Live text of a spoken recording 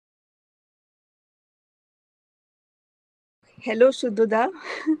Hello, Shuddha.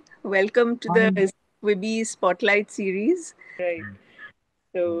 Welcome to the Fine. SCBWI Spotlight series. Right.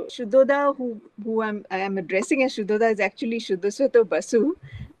 So, Shuddha, who I am addressing as Shuddha, is actually Suddhasattwa Basu.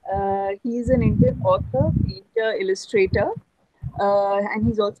 He is an Indian author, painter, illustrator, and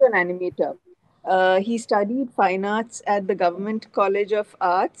he's also an animator. He studied fine arts at the Government College of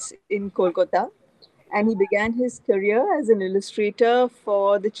Arts in Kolkata, and he began his career as an illustrator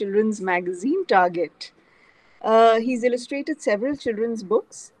for the children's magazine Target. He's illustrated several children's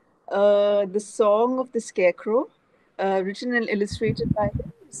books. The Song of the Scarecrow, written and illustrated by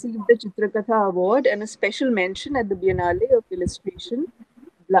him, received the Chitrakatha Award and a special mention at the Biennale of Illustration,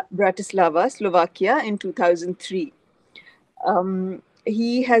 Bratislava, Slovakia, in 2003.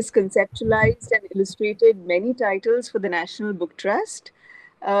 He has conceptualized and illustrated many titles for the National Book Trust,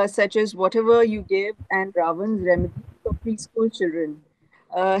 such as Whatever You Give and Ravan's Remedy for Preschool Children.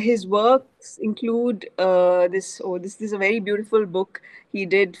 His works include this is a very beautiful book he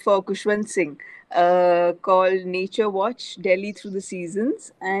did for Kushwant Singh called Nature Watch Delhi Through the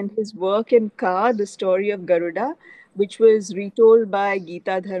Seasons, and his work in Ka, The Story of Garuda, which was retold by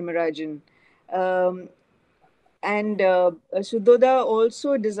Geeta Dharmarajan. Um, and Sudhoda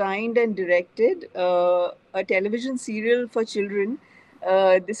also designed and directed a television serial for children.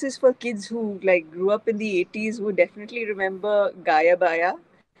 This is for kids who like grew up in the 80s who definitely remember Gaya Baya.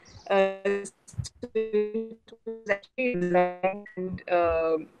 So it was actually designed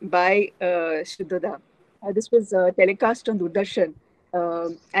and by Sudhoda. This was telecast on Doordarshan.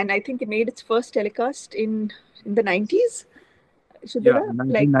 And I think it made its first telecast in the 90s, Yeah, Sudhoda?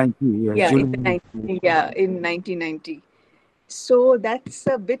 Like, 1990. Yes, yeah, July. in 1990. So that's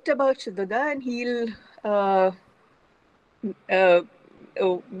a bit about Shuddha, and uh, uh,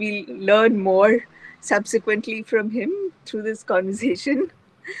 we'll learn more subsequently from him through this conversation.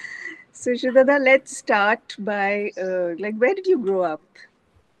 So Shuddha, let's start by like, where did you grow up?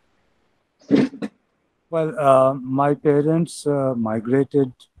 Well, my parents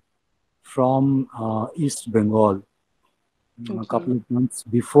migrated from East Bengal a couple Okay. of months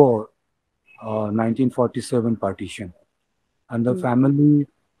before 1947 partition, and the Mm. family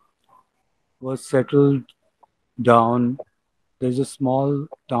was settled down. There's a small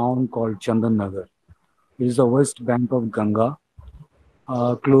town called Chandan Nagar. It is the west bank of Ganga,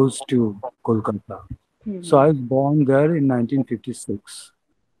 close to Kolkata. So I Mhm. was born there in 1956,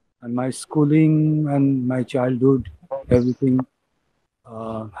 and my schooling and my childhood, everything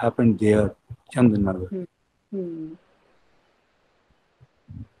happened there, Chandanagar. Mhm. Hmm.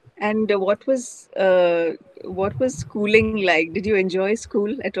 And what was schooling like? Did you enjoy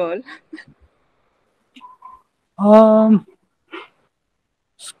school at all? Um,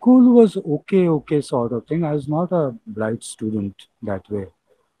 School was okay, okay sort of thing. I was not a bright student that way,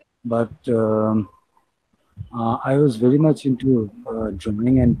 but I was very much into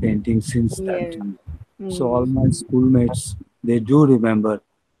drawing and painting since that Yeah. time. So all Hmm. my schoolmates, they do remember,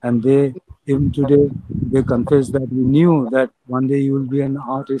 and they even today they confess that we knew that one day you will be an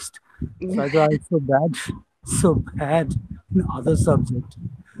artist. So I thought I was so bad, so bad in other subject.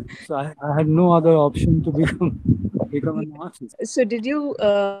 So I had no other option to become become an artist. So, did you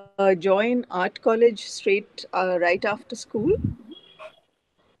join art college straight right after school?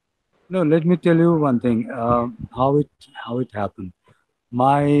 No, let me tell you one thing. How it happened.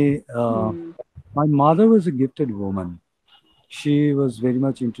 My Hmm. my mother was a gifted woman. She was very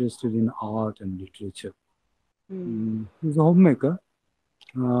much interested in art and literature. Hmm. She was a homemaker,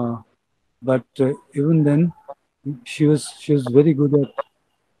 uh, but even then, she was very good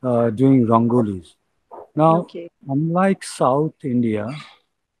at doing rangolis. Now, Okay. unlike South India,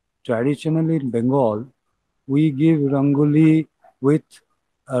 traditionally in Bengal, we give rangoli with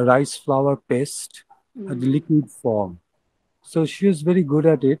a rice flour paste at the Hmm. liquid form. So she was very good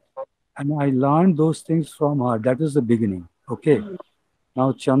at it, and I learned those things from her. That is the beginning. Okay. Hmm. Now,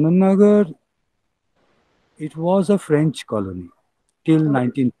 Chandanagar, it was a French colony till Oh.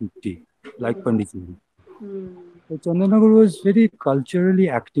 1950, like Hmm. Pondicherry. Hmm. So Chandanagar was very culturally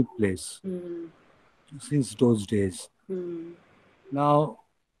active place Hmm. since those days. Hmm. Now,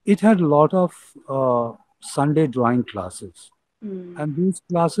 it had a lot of Sunday drawing classes, Hmm. and these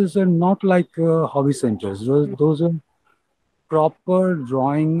classes are not like hobby centers. Those are proper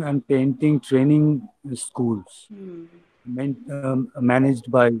drawing and painting training schools Hmm.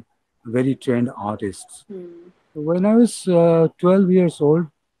 managed by very trained artists. Hmm. So when I was 12 years old,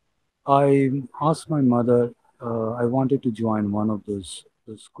 I asked my mother, I wanted to join one of those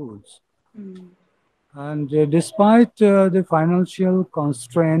schools. Hmm. And despite the financial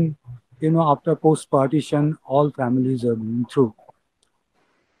constraint, after post partition, all families are going through,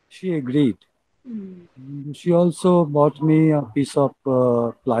 she agreed. Mm. And she also bought me a piece of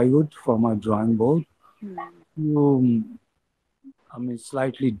plywood for my drawing board. Mm. I mean,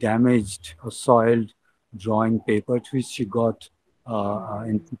 slightly damaged or soiled drawing paper, which she got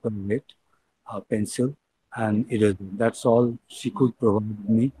in Mm. triple weight, pencil and eraser. That's all she could provide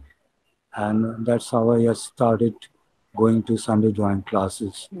me, and that's how I started going to Sunday drawing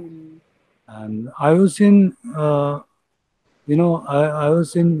classes. Mm. And I was in, I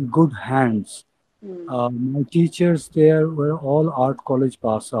was in good hands. Mm. My teachers there were all art college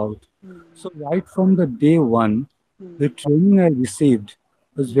pass out. Mm. So right from the day one, the Mm. training I received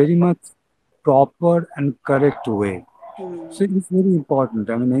was very much proper and correct way. So Mm. it's very important.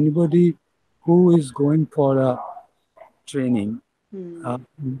 I mean, anybody who is going for a training, uh,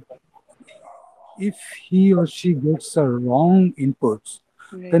 Mm. if he or she gets a wrong inputs,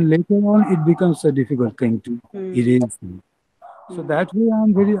 Right. then later on it becomes a difficult thing to Mm. erase them. So Mm. that way,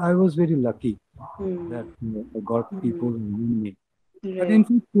 I was very lucky that Mm. I got people Mm. around me. But in Right.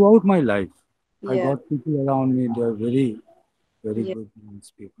 fact, throughout my life, I Yeah. got people around me. They are very, very Yeah. good nice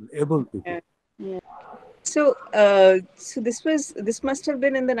people, able people. Yeah. Yeah. So, this must have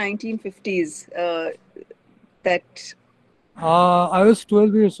been in the 1950s. That I was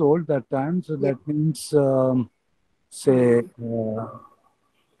 12 years old that time, so Yeah. that means say Mm.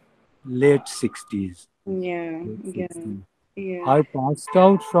 late 60s. Yeah. Late Yeah. 60s. Yeah. I passed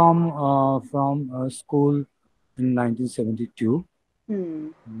out from school in 1972, Hmm.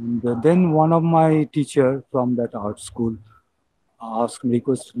 and then one of my teacher from that art school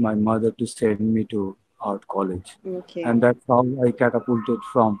requested my mother to send me to art college, and Okay. that's how I catapulted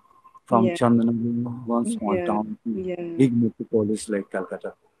from Yeah. Chandanagiri, one small Yeah. town, to Yeah. big metropolis like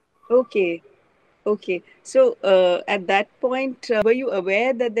Calcutta. Okay. Okay. So, at that point, were you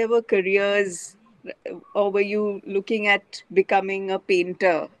aware that there were careers, or were you looking at becoming a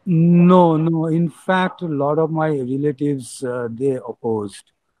painter? No, no. In fact, a lot of my relatives they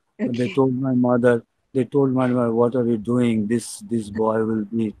opposed. They Okay. told my mother, they told my mother, "What are you doing? This boy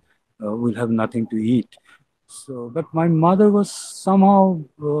will have nothing to eat." So, but my mother was somehow,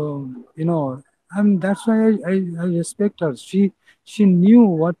 and that's why I respect her. She knew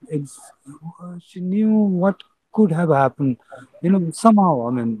she knew what could have happened. Hmm. Somehow.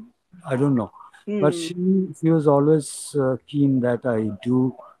 I mean, I don't know, but Hmm. she was always keen that I do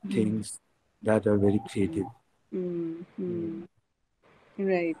Hmm. things that are very creative. Hmm. Hmm.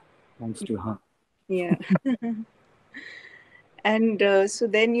 Right. Thanks to her. Yeah. And so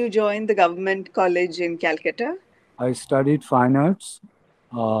then you joined the government college in Calcutta. I studied fine arts,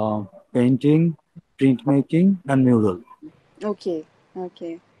 uh, painting, printmaking, and mural. Okay.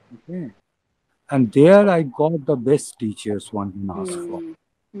 Okay. Okay. And there I got the best teachers one can ask for. Hmm.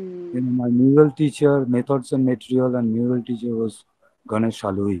 Hmm. My mural teacher, methods and material, and mural teacher was Ganesh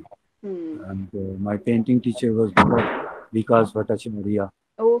Halui. Hmm. And my painting teacher was Vikas Bhattacharya.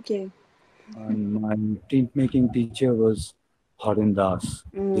 Okay. And my printmaking teacher was Harin Das,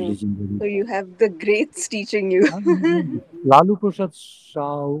 the Hmm. legendary. So you have the greats teaching you. Lalu Prasad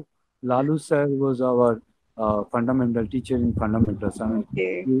Shao, Lalu sir was our fundamental teacher in fundamentals. I mean,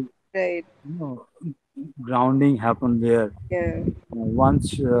 Okay. you, Right. you know, grounding happened there. Yeah.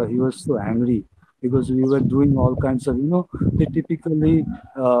 Once he was so angry because we were doing all kinds of, they typically,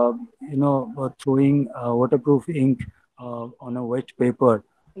 throwing waterproof ink on a wet paper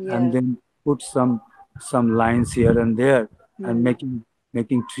and Yeah. then put some lines here and there and Hmm.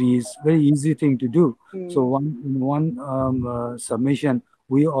 making trees. Very easy thing to do. So Hmm. one submission,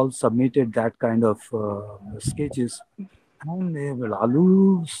 we all submitted that kind of sketches, and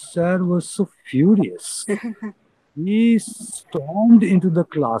Lalu sir was so furious. He stormed into the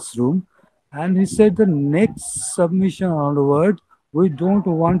classroom and he said, "The next submission onward, we don't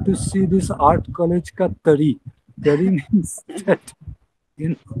want to see this art college ka tari." Tari means that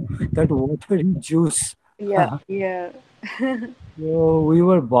watery juice. Yeah. Yeah. So we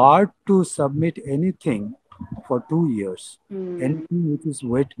were barred to submit anything for 2 years. Hmm. Anything which is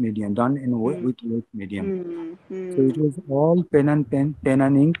wet medium, done Hmm. with wet medium. Hmm. So Hmm. it was all pen and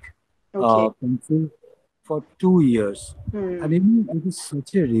ink, Okay. pencil for 2 years. And Hmm. it is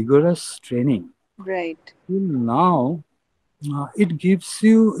such a rigorous training. Right. Till now, it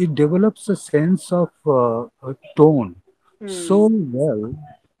develops a sense of a tone Hmm. so well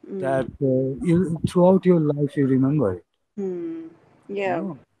Hmm. that throughout your life you remember it. Hmm. You Yeah.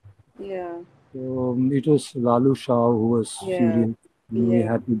 know? Yeah. So it was Lalu Shah who was Yeah. furious. We Yeah.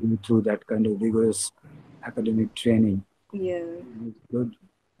 had to go through that kind of rigorous academic training. Yeah. It was good.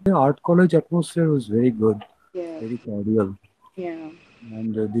 The art college atmosphere was very good, Yeah. very cordial, Yeah. and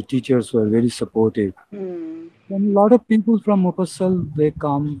the teachers were very supportive. Hmm. And a lot of people from Mufasal they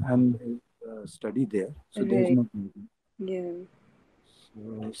come and study there, so there is Right. no painting. Yeah.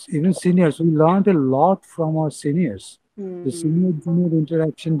 So even seniors, we learned a lot from our seniors. The Hmm. senior junior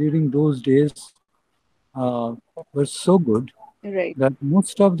interaction during those days uh, was so good Right. that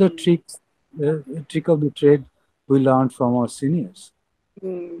most of the Hmm. tricks, trick of the trade, we learned from our seniors.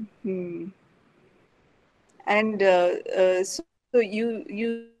 Hmm. Hmm. And so you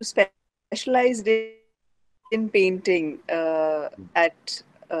specialized in painting at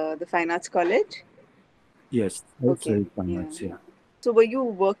the Fine Arts College? Yes, Okay. that's Yeah. very fine. Arts, yeah. So were you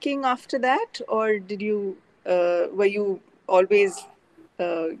working after that, or were you always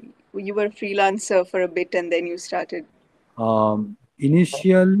uh, you were a freelancer for a bit and then you started?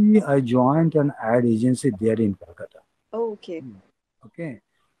 Initially, I joined an ad agency there in Calcutta. Oh, okay. Hmm. Okay,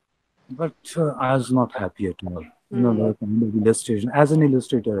 but I was not happy at all. You know, Hmm. the kind of illustration, as an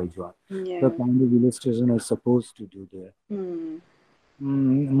illustrator, I joined. The Yeah. kind of illustration I was supposed to do there. Hmm.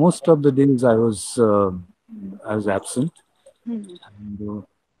 Most of the days I was absent. Hmm. And,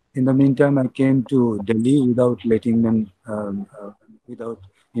 in the meantime, I came to Delhi without letting them, without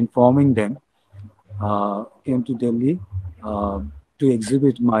informing them. Came to Delhi uh, to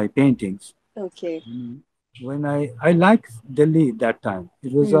exhibit my paintings. Okay. Mm, When I liked Delhi that time,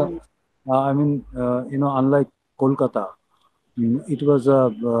 it was a, Hmm. unlike Kolkata, it was a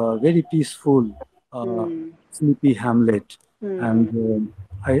very peaceful, uh, Hmm. sleepy hamlet, and Hmm.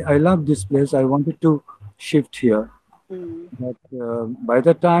 I love this place. I wanted to shift here, Hmm. but by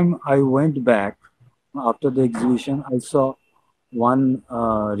the time I went back after the exhibition, I saw one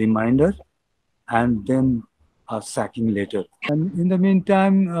reminder and then a sacking letter. And in the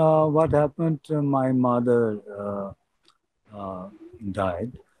meantime, what happened? My mother uh,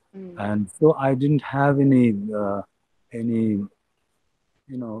 died, Hmm. and so I didn't have any any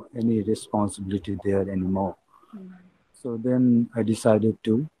responsibility there anymore. So then I decided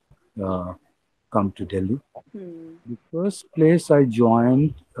to uh, come to Delhi. Hmm. The first place I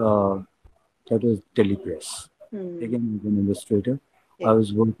joined, that was Delhi Press. Hmm. Again, as an illustrator, I Okay.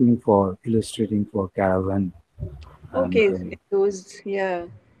 was working for illustrating for Caravan, and Okay. In those, yeah,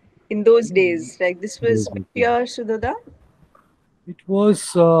 in those days, like this was which basically, year, Sudhada? it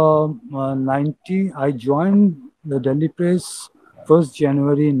was 90. I joined the Delhi Press 1st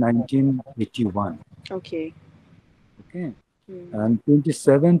January 1981. Okay. Okay, Hmm. and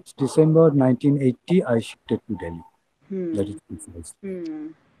 27th December 1980, I shifted to Delhi. That is Hmm. precise. Hmm.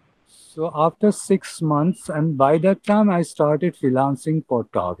 So after 6 months, and by that time, I started freelancing for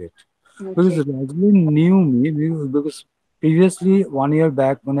Target because Okay. Rosalind knew me because previously 1 year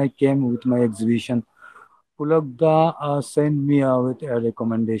back when I came with my exhibition, Pulagda sent me with a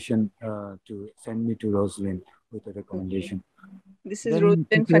recommendation to send me to Rosalind with a Okay. recommendation. This is Then she Rosalind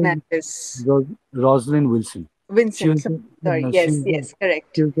came, Fernandez. Rosalind Wilson. She Vincent. was the, Sorry. she Yes. was the, Yes.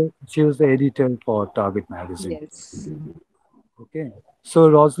 Correct. she was the editor for Target magazine. Yes. Okay. So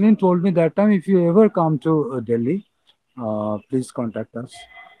Rosalind told me that time, if you ever come to Delhi, please contact us.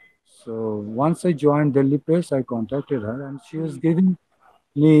 So once I joined Delhi Press, I contacted her, and she was Hmm. giving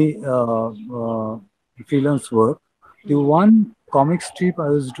me freelance work. The Hmm. one comic strip I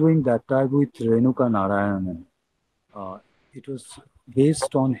was doing that time with Renuka Narayanan, uh, it was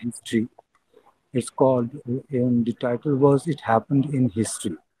based on history. It's called, and the title was "It Happened in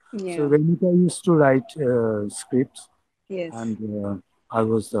History." So Yeah. Renuka used to write scripts, Yes. and I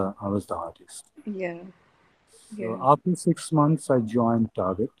was the artist. Yeah. So Yeah. after 6 months, I joined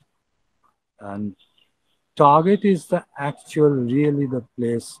Target, and Target is the actual, really the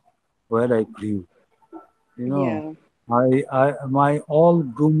place where I grew. You know, Yeah. my all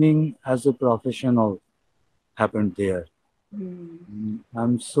grooming as a professional happened there. Hmm.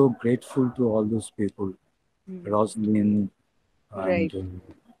 I'm so grateful to all those people, Hmm. Rosalind and Right.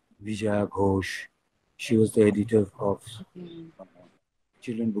 Vijaya Ghosh. She was the editor of Hmm. uh,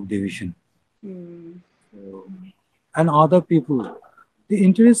 Children Book Division. Hmm. So, and other people.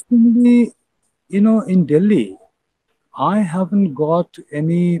 Interestingly, in Delhi, I haven't got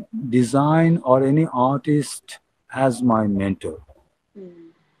any design or any artist as my mentor. Hmm.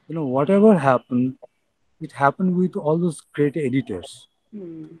 Whatever happened, it happened with all those great editors.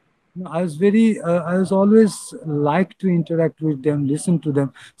 Hmm. I was always like to interact with them, listen to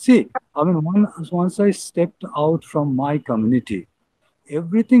them. See, I mean, once I stepped out from my community,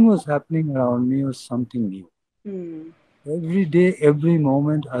 everything was happening around me was something new. Hmm. Every day, every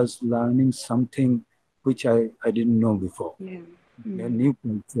moment, I was learning something which I didn't know before. Yeah. A Hmm. new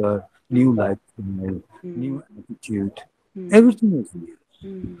culture, new Hmm. lifestyle, Hmm. new attitude. Hmm. Everything is new.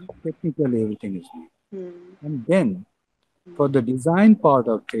 Hmm. Technically, everything is new. Hmm. And then, for the design part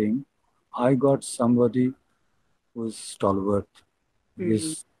of thing, I got somebody who's stalwart. Hmm.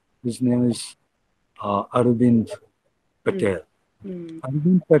 He's His name is Arvind Mm. Patel. Mm.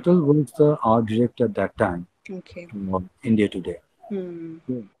 Arvind Patel was the art director at that time Okay. of India Today. Mm.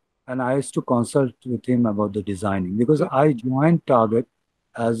 Yeah. And I used to consult with him about the designing because Mm. I joined Target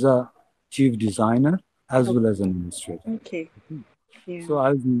as a chief designer as Oh, well as an administrator. okay. Okay. Yeah. So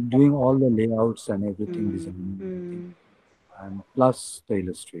I was doing all the layouts and everything, Mm. designing everything, Mm. and plus the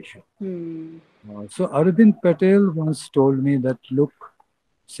illustration. Mm. So Arvind Patel once told me that, look,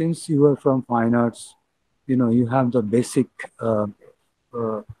 since you are from fine arts, you have the basic, uh,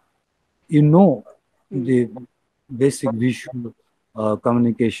 uh, you know, Mm. the basic visual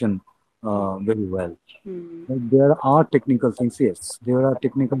communication very well. Mm. But there are technical things, yes. There are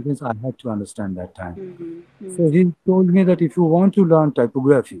technical things I had to understand that time. Mm. So Mm. he told me that if you want to learn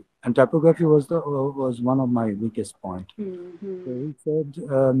typography, and typography was one of my weakest point. Mm. So Mm. he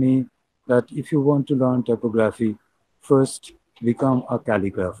said me that if you want to learn typography, first become a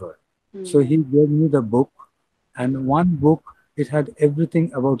calligrapher. So Mm. he gave me the book, and one book, it had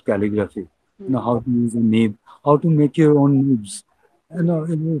everything about calligraphy. Mm. How to use a nib, how to make your own nibs. Mm.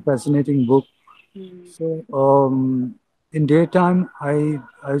 It was a fascinating book. Mm. So in daytime, I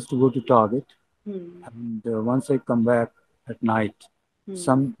used to go to Target, Mm. and once I come back at night, Mm.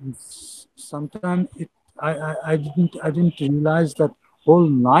 some sometime it I didn't realize that whole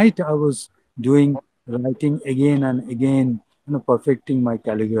night I was doing writing again and again, perfecting my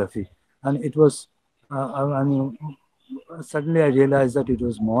calligraphy, and it was I mean, suddenly I realized that it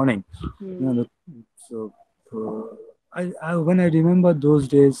was morning. You Mm. know, so when I remember those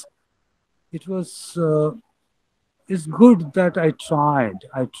days, it was. It's good that I tried.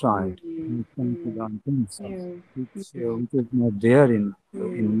 I tried. Mm. I tried to Mm. learn things Yeah. which is not there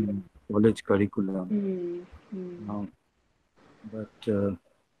Mm. in college curriculum Mm. Mm. now. But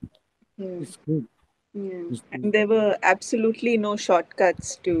Yeah. it's good. Yeah. It's good. And there were absolutely no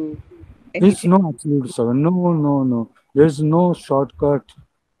shortcuts to It's anything. no absolute seven. No, no, no. There's no shortcut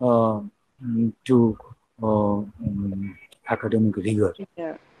uh, to academic rigor.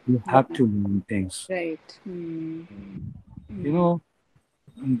 Yeah. You Yeah. have to learn things. Right. Mm. You Mm. know,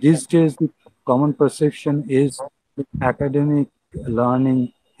 these days the common perception is that academic learning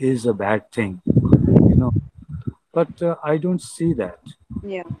is a bad thing. You know, but I don't see that.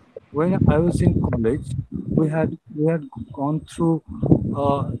 Yeah. When I was in college, we had gone through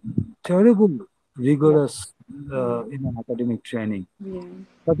uh, terrible, rigorous Mm. academic training, Yeah.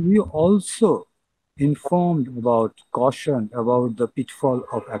 but we also informed about caution about the pitfall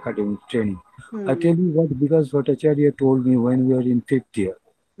of academic training. I Mm. tell you what, because Bhattacharya told me when we were in fifth year,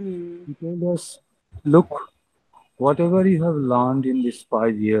 Mm. he told us, look, whatever you have learned in this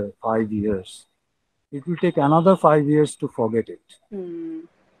 5 years, it will take another 5 years to forget it. Mm.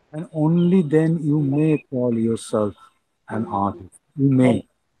 And only then you may call yourself an Mm. artist. You may.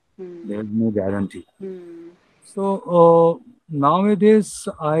 Mm. There's no guarantee. Mm. So nowadays,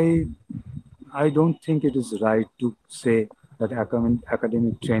 I don't think it is right to say that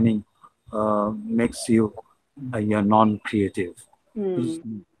academic training makes you a non-creative. It is,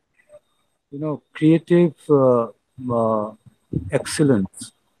 Mm. creative uh,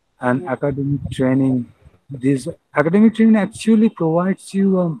 excellence and Mm. academic training. This academic training actually provides you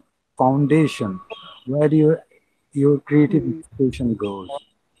a foundation where your creative Mm. expression goes.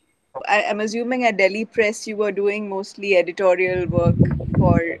 I'm assuming at Delhi Press you were doing mostly editorial work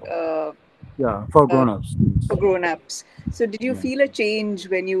Yeah, for uh, grown-ups. for grown-ups. So did you Yeah. feel a change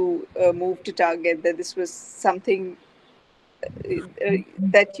when you moved to Target that this was something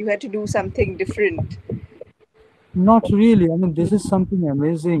that you had to do something different? Not really. I mean, this is something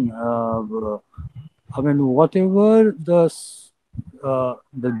amazing. I mean, whatever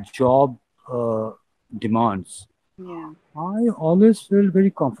the job uh, demands, Yeah. I always felt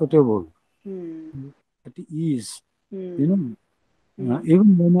very comfortable, Hmm. at ease. You Hmm. know, Hmm. even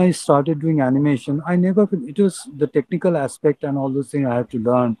when I started doing animation, I never. It was the technical aspect and all those things I had to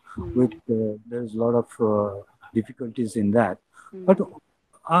learn. With Hmm. there's a lot of difficulties in that, but Hmm.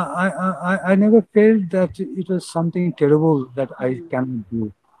 I never felt that it was something terrible that I Hmm. cannot do,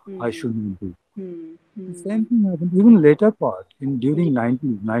 I Hmm. shouldn't do. Hmm. The same Hmm. thing happened even later part in Yeah. during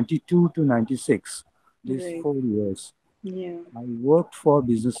 92 to 96. These Right. 4 years, Yeah. I worked for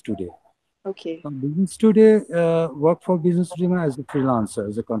Business Today. Okay. Now, Business Today worked for Business Today as a freelancer,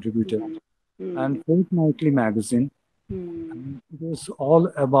 as a contributor, Hmm. and Hmm. fortnightly magazine. Hmm. And it was all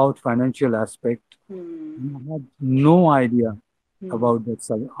about financial aspect. Hmm. And I had no idea Hmm. about that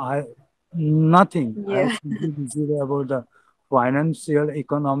subject. Nothing. I Yeah. have completely zero about the financial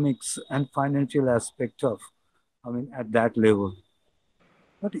economics and financial aspect of. I mean, at that level.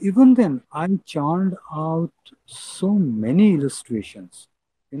 But even then, I churned out so many illustrations.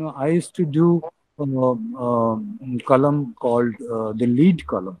 I used to do column called the lead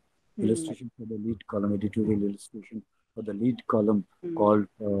column, Hmm. illustration for the lead column, editorial illustration for the lead column Hmm. called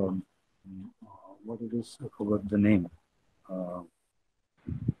what it is? I forgot the name. Uh,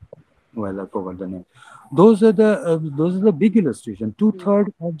 well, I forgot the name. Those are the big illustration. Hmm.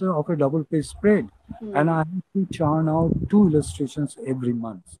 Two-third of a double page spread, and Hmm. I have to churn out two illustrations every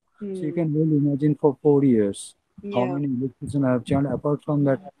month. So you Hmm. can really imagine for 4 years how Yeah. many illustrations I have churned. Apart from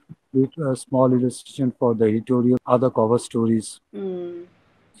that, with a small illustration for the editorial, other cover stories. Hmm.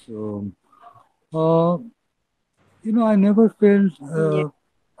 So I never felt Yeah.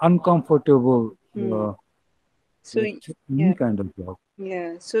 uncomfortable Hmm. So with yeah. any kind of job. Yeah.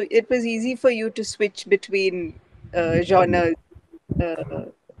 So it was easy for you to switch between genres uh,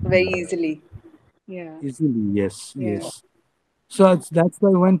 very easily. Yeah. Easily, yes, Yeah. yes. So that's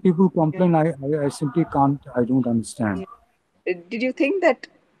why when people Yeah. complain, I simply can't, I don't understand. Yeah. Did you think that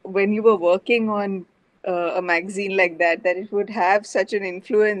when you were working on a magazine like that, that it would have such an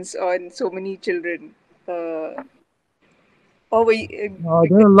influence on so many children? Or were you, There are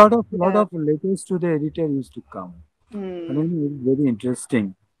because a lot yeah. of letters to the editor used to come. And Hmm. then it's very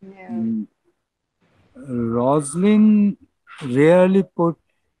interesting. Yeah. Mm, Roslyn rarely put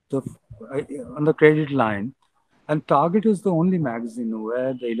the on the credit line, and Target is the only magazine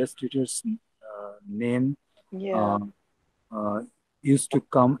where the illustrator's name Yeah. uh, uh, used to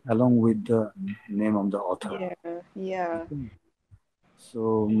come along with the name of the author. Yeah. Yeah. Okay. So,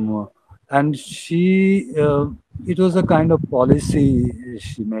 and it was a kind of policy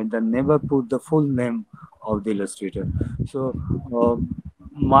she made that never put the full name of the illustrator. So,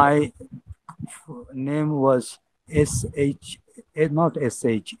 my name was SH, not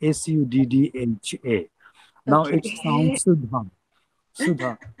SH, SUDDHA. Now it Okay. sounds Sudha.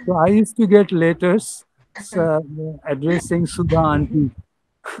 Sudha. So I used to get letters addressing Sudha auntie.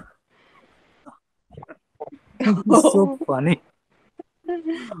 It is so Oh. funny.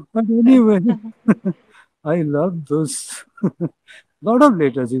 But anyway, I love those. Lot of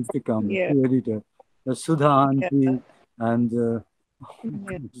letters used to come Yeah. to editor. The Sudha Yeah. auntie and all Yeah.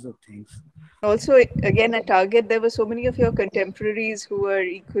 kinds of things. Also, again, at Target, there were so many of your contemporaries who were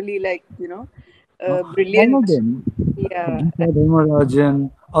equally like, All of brilliant. them. Yeah. Gita Dharmarajan,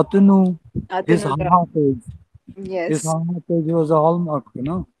 Atanu, his Atanula. Haha page. His Yes. Haha page was a hallmark.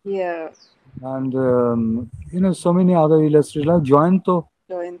 Yeah. And, so many other illustrators like Jointo.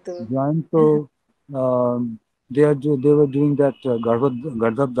 Jayanto, they were doing that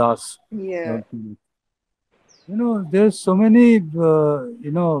Gardab Das. Uh, Yeah. there's so many,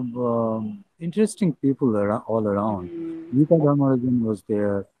 interesting people all around. Mm. Gita Dharmarajan was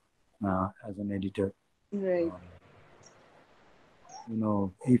there as an editor. Right. Uh,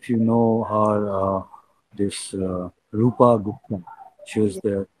 if you know her, this Rupa Gupta, she was Yeah.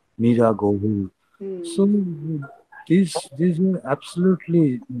 there. Meera Govil. So Mm. these were absolutely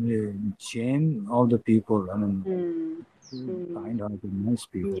gem of the people. I mean, Mm. so Mm. kind-hearted, nice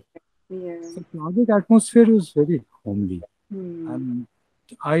people. Yeah. Yeah. So project atmosphere was very homely. Mm. And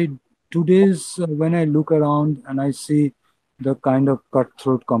I today's when I look around and I see the kind of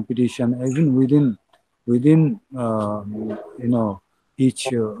cutthroat competition, even within each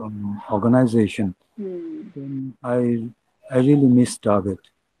organization, Mm. then I really miss Target.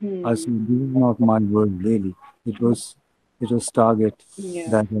 I Mm. said, this is not my world really. It was it was Target Yeah.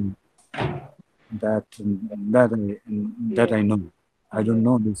 that that that I that Yeah. I know. I Yeah. don't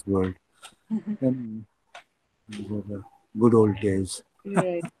know this world. Then these were the good old days.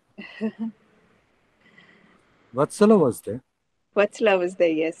 Right. Vatsala was there. What's love is there?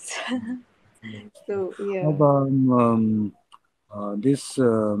 Yes. So Uh, yeah. Um, um, this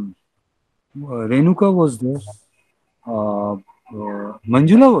Renuka was there.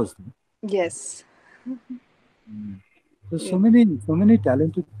 Manjula was there. Yes. Mm. There's Yeah. so many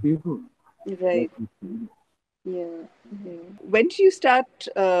talented people. Like, Right. Yeah. Yeah. When did you start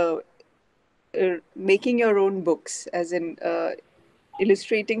making your own books, as in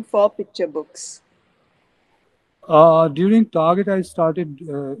illustrating for picture books? during Target, I started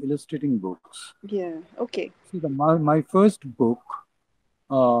illustrating books. Yeah. Okay. See, my first book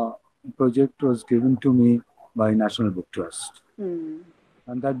uh, project was given to me by National Book Trust, Hmm.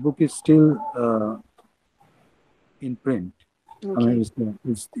 and that book is still in print. I mean,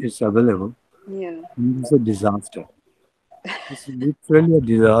 Okay. it's available. Yeah. It's a disaster. It's literally a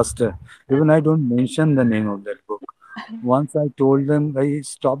disaster. Even I don't mention the name of that book. Once I told them, I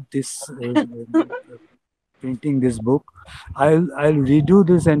stop this printing this book. I'll redo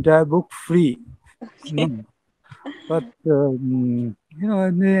this entire book free. No, Okay. but in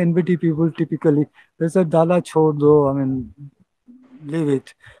the NBT people typically they said, "Dala chhod do." I mean, leave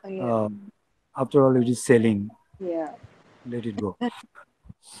it. Yeah. Um, After all, it is selling. Yeah. Let it go.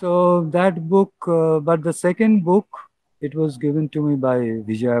 So that book, but the second book, it was given to me by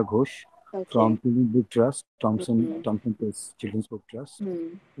Vijaya Ghosh Okay. from Children's Book Trust, Hmm. Thompson Press Children's Book Trust. Hmm.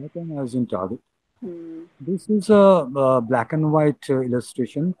 That time I was in Target. Hmm. This is a, black and white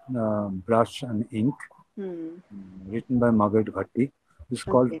illustration, brush and ink, Hmm. written by Margaret Bhatti. It's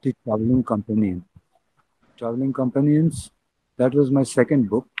called Okay. The Traveling Companion. Traveling Companions, that was my second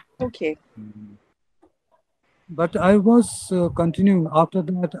book. Okay. But I was continuing. After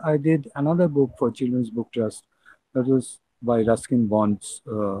that, I did another book for Children's Book Trust. That was by Ruskin Bond,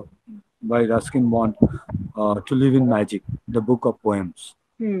 To Live in Magic, the book of poems.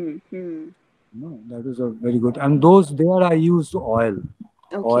 Hmm. Hmm. No, that was a very good. And those there I used Okay.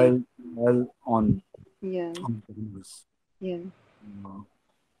 oil, oil Yeah. on canvas. Yeah. Uh,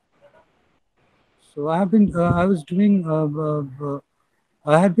 so I have been. I was doing.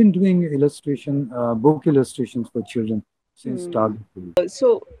 I had been doing book illustrations for children since Hmm. Target.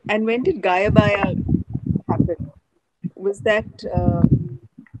 So, and when did Gayabaya happen? Was that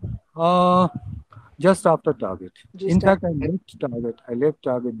Uh, just after Target. In just fact, I after left Target. I left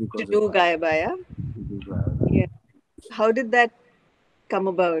Target to because of do that. Gayabaya? Yeah. How did that come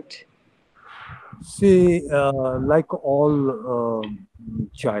about? See, like all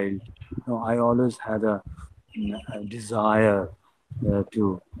child, I always had a desire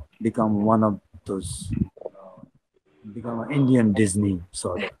to become one of those, become an Indian Disney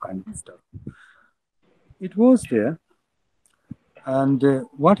sort of kind of stuff. It was there, and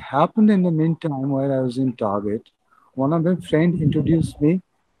what happened in the meantime while I was in Target, one of my friend introduced me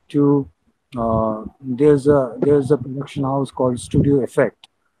to there's a production house called Studio Effect.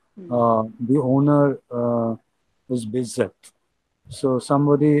 Hmm. The owner was Bizzat. So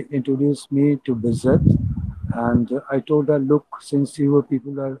somebody introduced me to Bizzat, and I told her, look, since you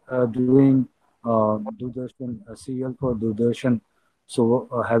people are doing Doordarshan, a serial for Doordarshan, so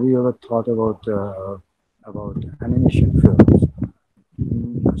have you ever thought about animation films?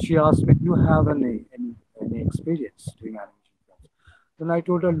 She asked me, do you have any experience doing animation films? Then I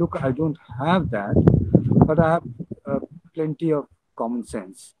told her, look, I don't have that, but I have uh, plenty of common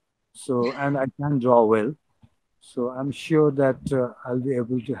sense. So, and I can draw well. So I'm sure that I'll be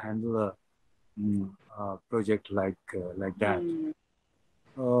able to handle mm, a project like that.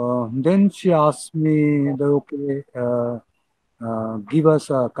 Hmm. Then she asked me, okay, give us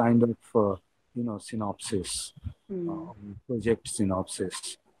a kind of synopsis, Hmm. project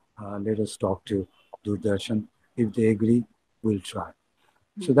synopsis. Let us talk to Doordarshan. If they agree, we'll try.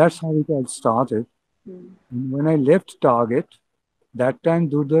 So Hmm. that's how it all started. Hmm. When I left Target, that time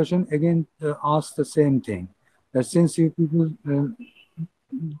Doordarshan again asked the same thing. That since you people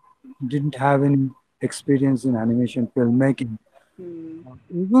didn't have any experience in animation filmmaking, Hmm.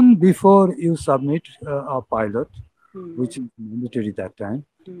 even before you submit a pilot, Hmm. which is mandatory that time,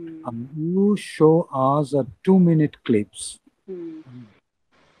 Hmm. you show us a 2 minute clips Hmm.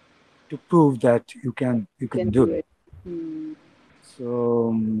 to prove that You you can can do do it. it. Hmm. So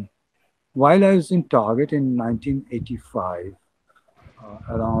while I was in Target in 1985,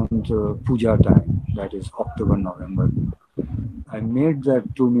 around Puja time, that is October November, I made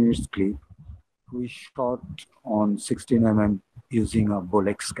that 2 minutes clip. We shot on 16 using a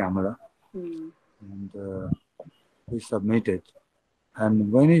Bolex camera, Hmm. and we submitted.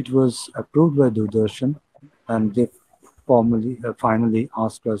 And when it was approved by Doordarshan, and they finally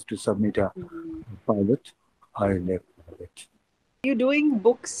asked us to submit a Hmm. pilot, I Hmm. left it. You doing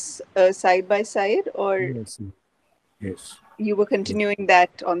books side by side, or Yes, yes. you were continuing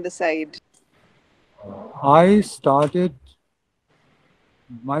that on the side? I started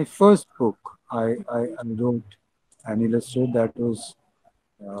my first book. I wrote and illustrated that was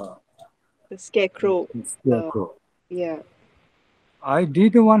uh, The Scarecrow. Uh, Scarecrow. yeah. I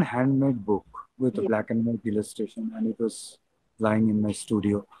did one handmade book with a Yeah. black and white illustration, and it was lying in my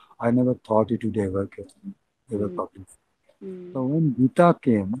studio. I never thought it would ever Hmm. published. Hmm. So when Geeta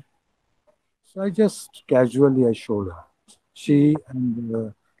came, so I just casually I showed her. Hmm. She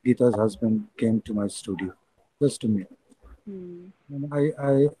and Geeta's husband came to my studio just to meet. Hmm. And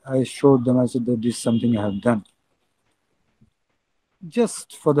I showed them. I said that this is something I have done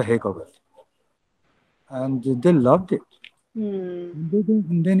just for the heck of it, and they loved it. Hmm.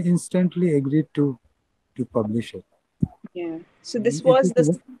 And then instantly agreed to publish it. Yeah. So And this was the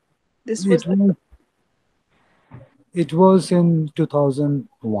this was it the was it was in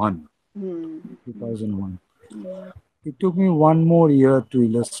 2001. hmm. 2001. Hmm. It took me one more year to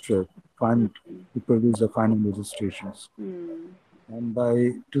illustrate, Hmm. to produce the final illustrations. Hmm. And by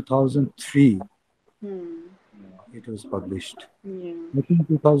 2003, Hmm. it was published. Yeah. I think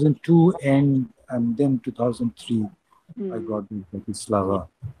 2002 and then 2003 I Mm. got the Bratislava,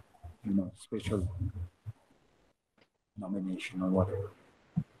 special nomination or whatever.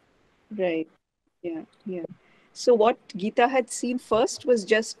 Right. Yeah. Yeah. So what Geeta had seen first was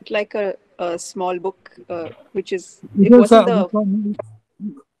just like a small book, which is It it was wasn't a, the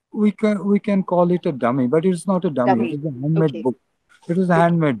we can call it a dummy, but it's not a dummy. It dummy. is a handmade Okay. book. It was a Okay.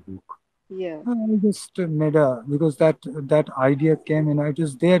 handmade book. Yeah. I just made a because that idea came and it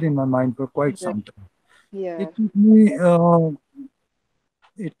was there in my mind for quite Right. some time. It Yeah. took me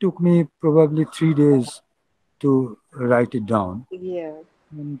it took me probably 3 days to write it down Yeah.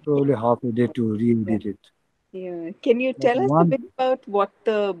 and probably half a day to Yeah. re-edit it. Yeah. Can you But tell us a one, bit about what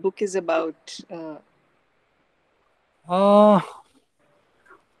the book is about? uh,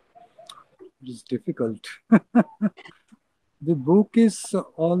 it is difficult. The book is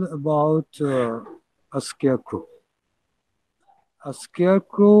all about a scarecrow. A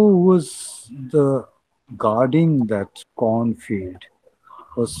scarecrow was the guarding that cornfield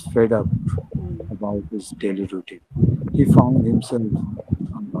was fed up Mm. about his daily routine. He found himself,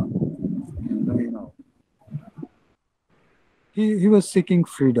 you know, he was seeking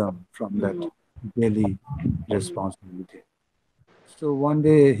freedom from that Mm. daily Mm. responsibility. So one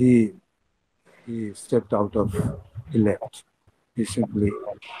day he stepped out of, he left. He simply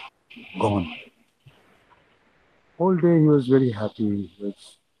gone. Whole day he was very happy. He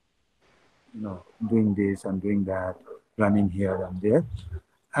was, doing this and doing that, running here and there.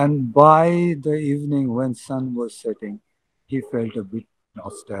 And by the evening when sun was setting, he felt a bit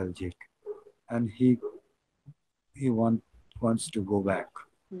nostalgic and he wants to go back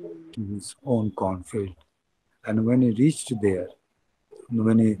Mm. to his own cornfield. And when he reached there,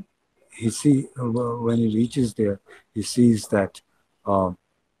 when when he reaches there, he sees that uh,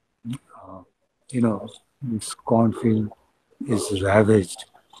 uh, you know this cornfield is ravaged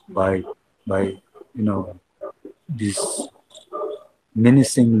by by you know these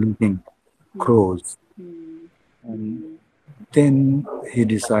menacing looking Mm. crows. Mm. And Mm. then he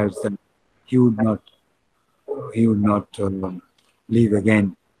decides that he would not leave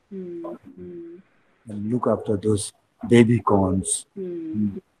again Mm. Mm. and look after those baby corns Mm.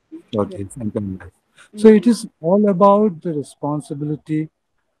 mm, for Right. his entire life. So it Mm. is all about the responsibility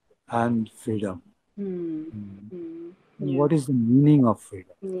and freedom. Mm. Mm. Mm. And Yeah. what is the meaning of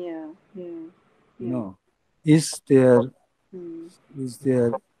freedom? Yeah. Yeah. You Yeah. know, is there Mm. is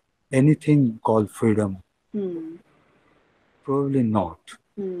there anything called freedom? Mm. Probably not.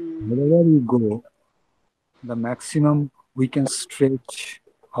 Mm. Wherever we go, the maximum we can stretch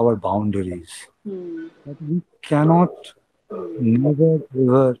our boundaries, Mm. but we cannot Mm. never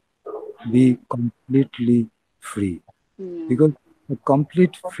ever be completely free Yeah. because a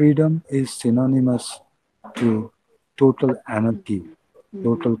complete freedom is synonymous to total anarchy, Mm.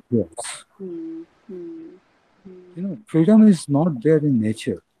 total chaos. Mm. Mm. Mm. Freedom is not there in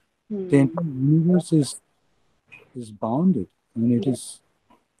nature. The Mm. entire universe is bounded. I mean, it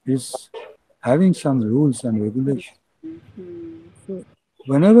Yeah. is having some rules and Mm. regulations. Mm. So,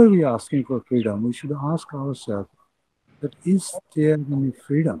 whenever we are asking for freedom, we should ask ourselves that is there any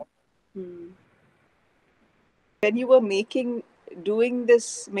freedom? Mm. When you were making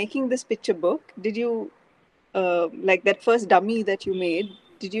this picture book, did you like that first dummy that you made?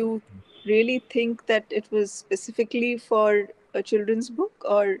 Did you really think that it was specifically for a children's book,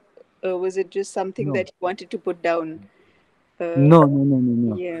 or was it just something No, that you wanted to put down? Uh, no, no, no, no,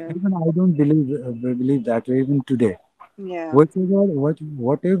 no. yeah, Even I don't believe that way even today. yeah.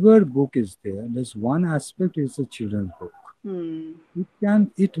 Whatever book is there, there's one aspect is a children's book. Hmm.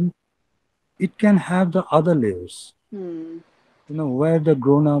 It can have the other layers. Hmm. Where the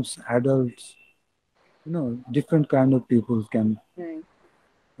grown-ups, adults, different kind of people Right.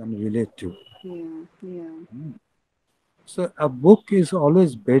 can relate to. Yeah. Yeah. Mm. So a book is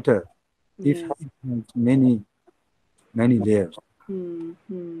always better if Yeah. it has many layers. Hmm.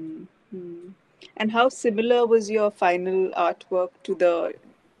 Hmm. Hmm. And how similar was your final artwork to the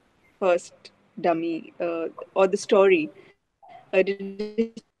first dummy, or the story? Did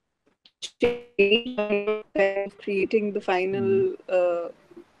it change while you were kind of creating the final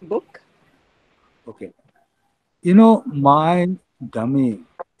book? Okay. My dummy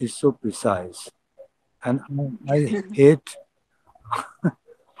is so precise, and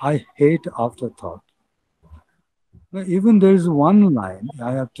I hate afterthought. Now, even there is one line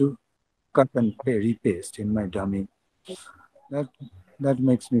I have to cut and repaste in my dummy. That that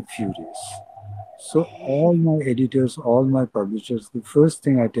makes me furious. So all my editors, all my publishers, the first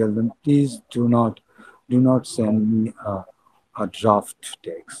thing I tell them, please do not send me a draft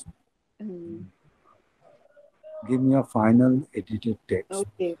text. Mm, give me a final edited text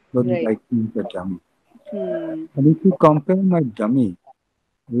Okay. so that Right. I keep the dummy. Hmm. And if you compare my dummy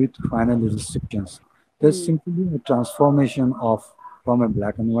with final illustrations, there's Hmm. simply a transformation of from a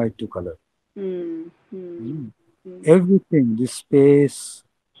black and white to color. Hmm. Hmm. Mm. Hmm. Everything, the space,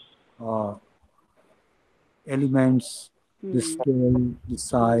 uh, elements, the Hmm. scale, the Hmm.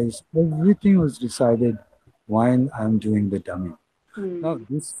 size, everything was decided while I'm doing the dummy. Now, Hmm.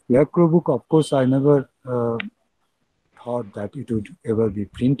 this scarecrow book, of course, I never thought that it would ever be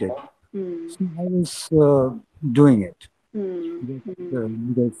printed. Hmm. So I was doing it Hmm. just,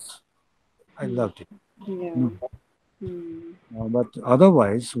 Hmm. because I Hmm. loved it. Yeah. No. Hmm. But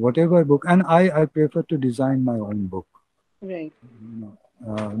otherwise, whatever book, and I prefer to design my own book. Right. You know,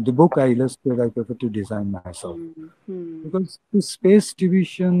 the book I illustrate, I prefer to design myself Hmm. Hmm. because the space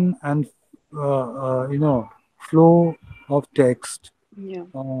division and flow of text Yeah.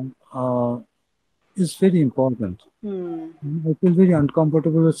 is very important. Hmm. I feel very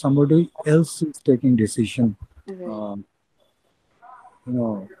uncomfortable if somebody else is taking decision. Right. Um, you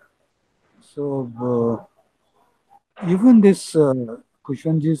know, so even this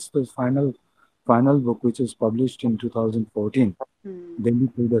Kushwanji's the final book, which was published in 2014, Hmm. Delhi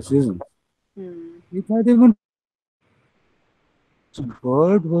through the seasons. Hmm. It had even each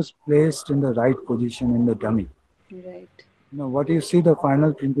word was placed in the right position in the dummy. Right. What you see the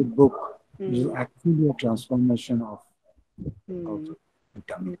final printed book is Hmm. actually a transformation of Hmm. the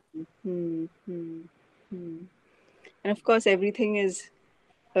dummy. Hmm. Hmm. Hmm. Hmm. And of course, everything is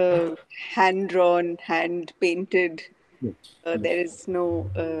uh, hand drawn, hand painted. Yes, yes. There is no,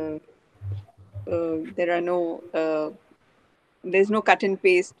 there are no, there's no cut and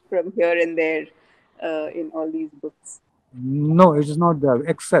paste from here and there in all these books. No, it is not there,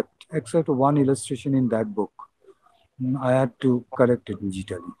 except one illustration in that book. I had to correct it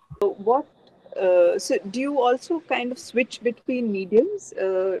digitally. What? So, do you also kind of switch between mediums?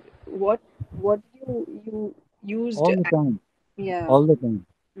 What you used? All the time, Yeah. all the time.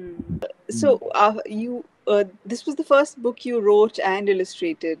 Mm. So, you this was the first book you wrote and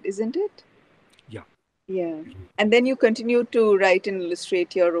illustrated, isn't it? Yeah. Yeah. And then you continue to write and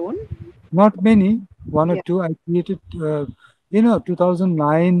illustrate your own? Not many, one or Yeah. two. I created,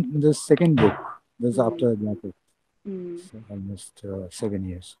 2009, the second book. This Mm, after that, mm, so almost 7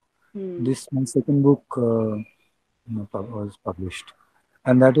 years. mm, This my second book was published,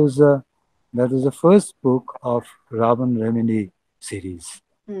 and that was the first book of Ravan Remini series.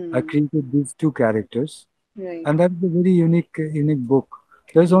 I mm. created these two characters, Right. and that's a very unique book.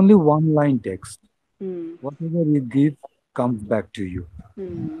 There's Mm, only one line text. mm, Whatever you give comes back to you.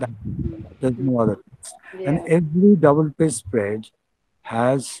 mm, That, mm, there's mm. no other text. And Yeah. every double page spread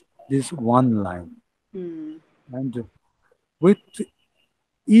has this one line. Mm. And with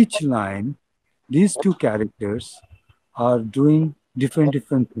each line, these two characters are doing different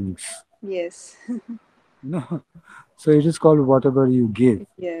things. Yes. You know, so it is called whatever you give.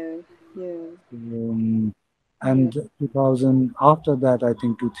 Yeah. Yeah. Um, Yeah. and 2000 after that, I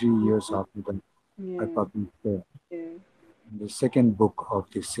think 2 3 years after that, I Yeah. published Yeah. the second book of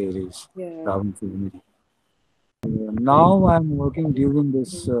this series, Yeah. Ravana Filmity. Now I'm working during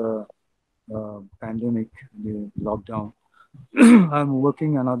this Mm, pandemic, the lockdown. I'm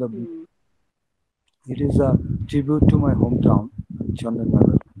working another book. mm, It is a tribute to my hometown,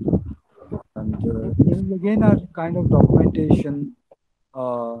 Chandanagar. And this is again a kind of documentation,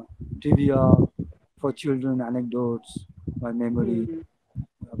 uh, trivia for children, anecdotes, my memory mm,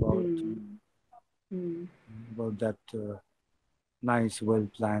 about mm, mm. about that nice,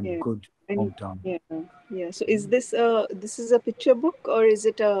 well-planned, Yeah. good And hometown. yeah. Yeah. So, is this is a picture book or is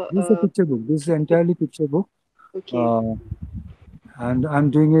it This is a picture book. This is entirely picture book, okay. uh, and I'm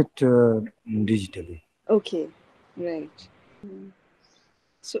doing it digitally. Okay. Right.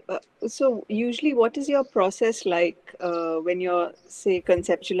 So, so usually, what is your process like when you're, say,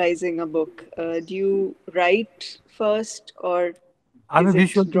 conceptualizing a book? Do you write first, or I'm a is it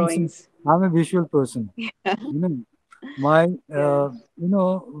visual person. drawings? I'm a visual person. You know, my Yeah. you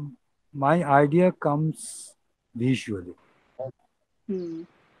know my idea comes visually. Hmm.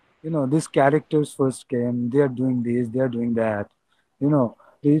 These characters first came. They are doing this. They are doing that. You know,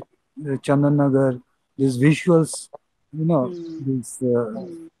 the Chandan Nagar. These visuals. You know, Hmm. these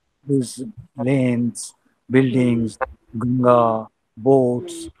Hmm. these lanes, Hmm. buildings, Hmm. Ganga,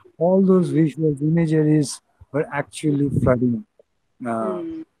 boats. All those Hmm. visuals, imageries were actually flooding uh,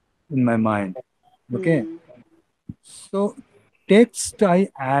 Hmm. in my mind. Okay, Hmm. so text I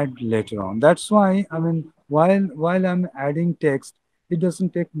add later on. That's why I mean while I'm adding text, it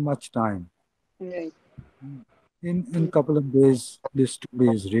doesn't take much time. Right. In couple of days, this story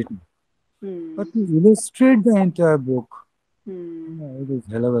is written. Hmm. But to illustrate the entire book, Hmm. it is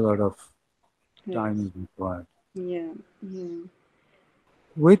hell of a lot of Yes. time is required. Yeah. Yeah.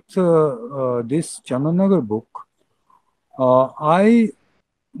 With this Chamannagar book, I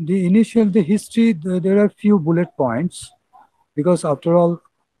the initial the history there are few bullet points because after all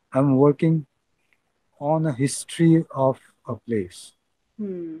I'm working on a history of a place.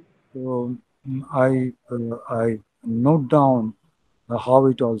 Hmm. So I note down how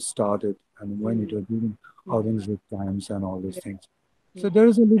it all started and when it Hmm. was during Hmm. Aurangzeb times and all these Yeah. things. So Yeah. there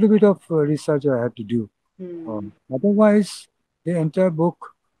is a little bit of research I had to do. Hmm. Otherwise, the entire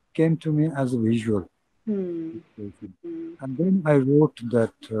book came to me as a visual. Hmm. Hmm. And then I wrote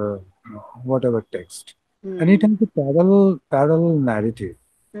that whatever text, and it Hmm. has a parallel narrative.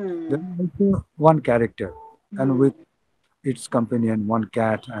 There Hmm. is also one character, and Hmm. with its companion, one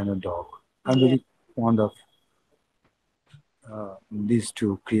cat and a dog. I'm Yeah. very fond of these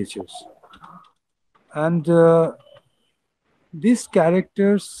two creatures, and these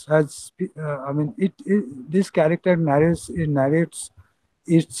characters has. I mean, this character narrates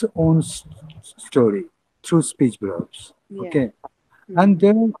its own story through speech bubbles. Yeah. Okay, and Hmm.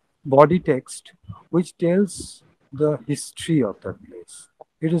 then body text which tells the history of that place.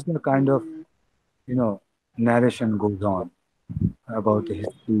 It is the kind of Hmm. you know narration goes on about the Hmm.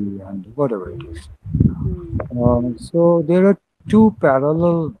 history and whatever it Hmm. is. Hmm. Hmm. So there are two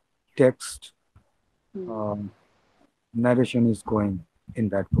parallel text Hmm. um, narration is going in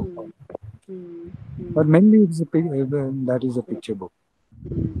that book, Hmm. Hmm. but Hmm. mainly that is a Yeah. picture book.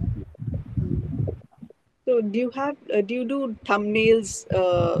 Hmm. Hmm. So do you do thumbnails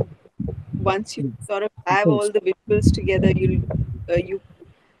once you Yes, sort of of have course. all the visuals together, you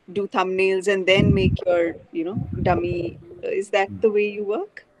do thumbnails and then make your, dummy. Is that the way you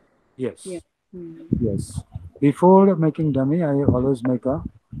work? Yeah. Yes, Hmm. yes. Before making dummy, I always make a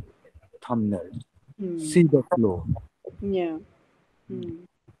thumbnail. Hmm. See the Yeah. Hmm.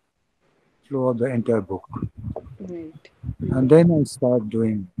 flow of the entire book, Right. and Hmm. then I start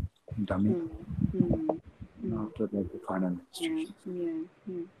doing dummy. Hmm. Hmm. Hmm. After that, the final Yeah. illustration. Yeah.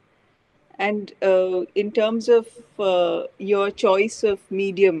 Yeah. And in terms of your choice of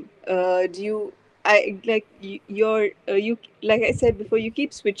medium, do you, I like you like I said before, you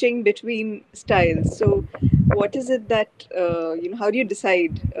keep switching between styles. So, what is it that How do you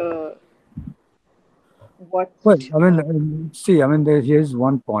decide what? Well, I mean, Uh, see, I mean, here's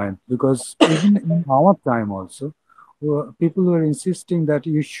one point because even in our time also, people were insisting that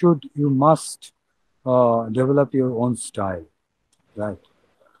you must develop your own style, right?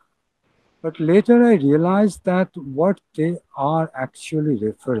 But later I realized that what they are actually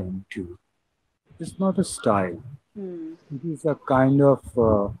referring to is not a style. hmm, It is a kind of,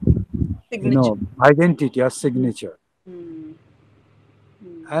 signature. identity, a Hmm, signature. hmm,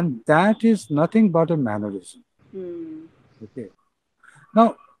 hmm, And that is nothing but a mannerism. hmm, Okay.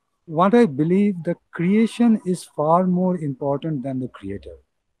 Now, what I believe, the creation is far more important than the creator.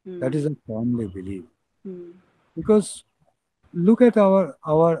 That is hmm, I firmly believe. hmm, Because look at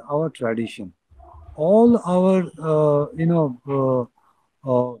our tradition. All our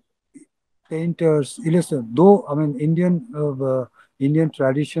painters, illustrators. Though I mean Indian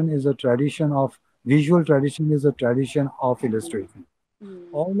tradition is a tradition of visual tradition is a tradition of illustration. hmm,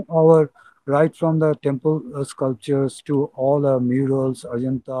 All our right from the temple sculptures to all our murals,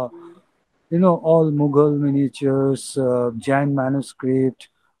 Ajanta, all Mughal miniatures, Jain manuscript,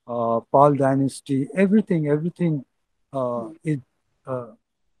 Pal dynasty, uh, is uh,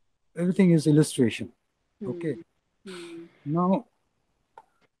 everything is illustration. Okay. hmm, hmm, Now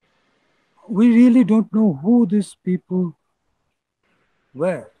we really don't know who these people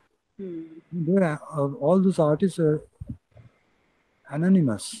were. hmm, All those artists are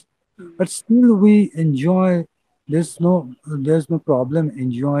anonymous, hmm, but still we enjoy. There's no problem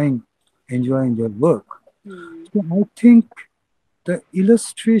enjoying their work. hmm, So I think the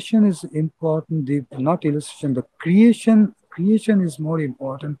illustration is important. The not illustration, the creation is more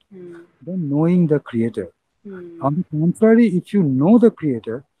important hmm, than knowing the creator. hmm, On the contrary, if you know the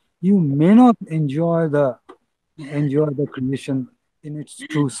creator, you may not enjoy the creation in its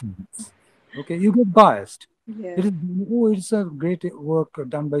true sense. Okay, you get biased. yeah. It is, oh, it's a great work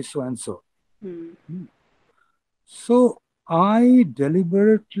done by so and so. Hmm, So I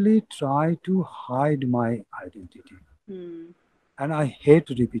deliberately try to hide my identity, hmm, and I hate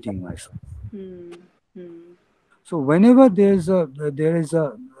repeating myself. hmm, hmm, So whenever there is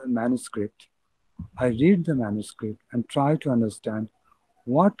a manuscript, I read the manuscript and try to understand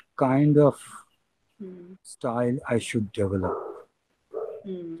what kind of hmm, style I should develop.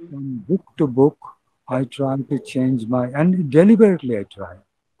 hmm, From book to book, I try to change and deliberately I try.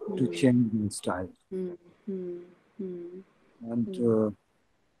 to Hmm. change my style, Hmm. Hmm. Hmm. and Hmm.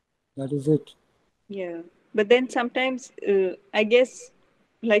 that is it. Yeah. But then sometimes, I guess,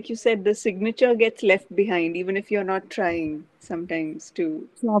 like you said, the signature gets left behind, even if you're not trying sometimes to.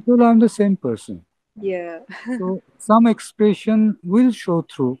 So after all, I'm the same person. Yeah. So some expression will show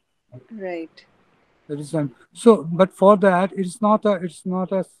through. Right. That is one. So, but for that, it's not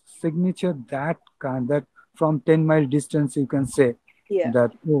a signature that kind that from 10 mile distance you can say Yeah.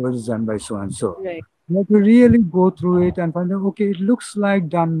 that oh it is done by so and so. Right. You have to really go through it and find out okay it looks like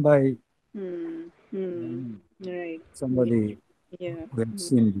done by Hmm. Hmm. um, Right. Yeah. somebody Yeah. we have Hmm.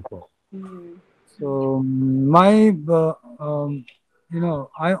 seen before. Hmm. So my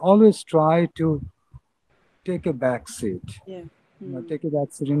I always try to take a back seat. Yeah. Hmm. Take a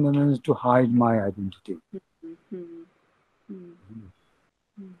back seat in the sense to hide my identity. Hmm. Hmm. Hmm.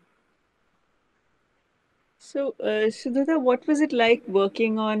 So, Sudhita, what was it like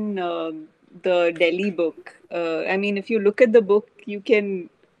working on the Delhi book? I mean, if you look at the book,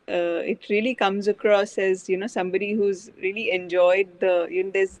 it really comes across as, somebody who's really enjoyed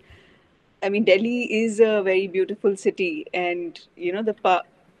I mean, Delhi is a very beautiful city, and,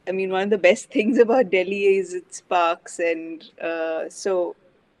 I mean, one of the best things about Delhi is its parks. And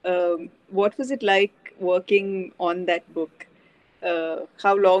what was it like working on that book?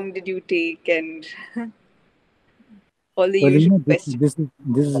 How long did you take, and all the Well, usual this questions?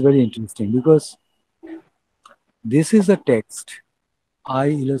 this is very interesting because this is a text I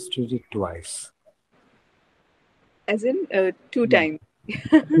illustrated twice. As in, two Yeah, times.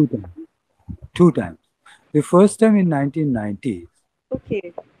 two times. Two times. The first time in 1990s,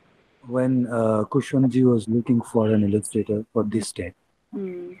 Okay. when Kushwanji was looking for an illustrator for this text.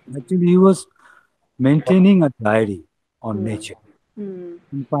 Hmm. Actually, he was maintaining a diary on Hmm. nature. Hmm.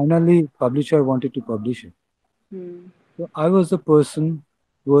 And finally, publisher wanted to publish it. Hmm. So I was the person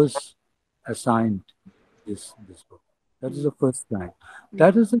who was assigned this book. That is Hmm. the first time.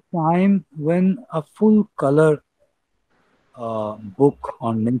 That Hmm. is the time when a full color book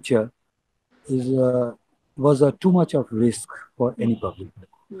on nature is was too much of risk for any publisher.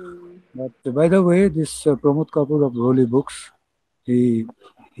 Hmm. But by the way, this Pramod Kapoor of Roli Books, he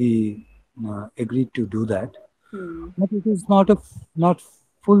agreed to do that. Hmm. But it is not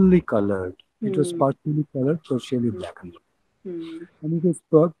fully colored. It was Hmm. partially colored, partially black and white. Hmm. And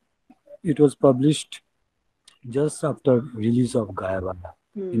it was published just after release of Gayabana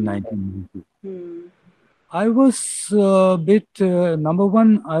in Hmm. 1990. Hmm. I was a bit number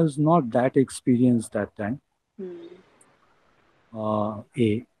one. I was not that experienced that time. Hmm.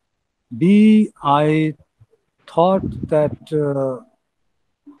 A B. I thought that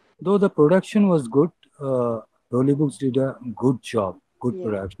though the production was good, Rolly Books did a good job, good Yeah.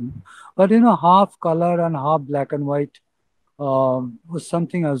 production. But half color and half black and white was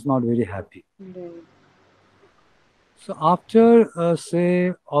something I was not very happy. Right. So after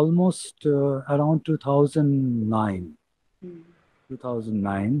say almost around 2009, Hmm.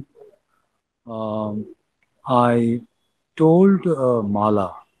 2009, um, I told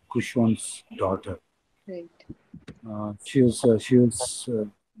Mala, Kushwan's daughter. Right. She was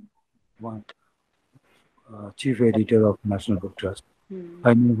one chief editor of National Book Trust. Hmm.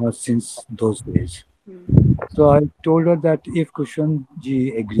 I knew her since those days. Hmm. So I told her that if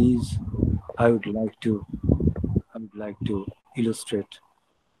Kushwanji agrees, I would like to I would like to illustrate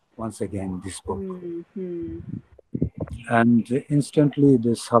once again this book. Hmm. Hmm. And instantly,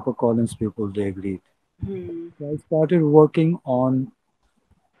 this HarperCollins people they agreed. Hmm. So I started working on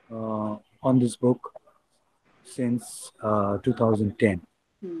this book since 2010.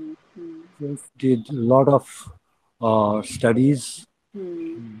 Hmm. Hmm. First, did a lot of studies,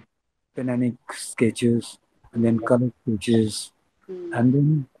 Hmm. pen and ink sketches, and then Hmm. color sketches, Hmm. and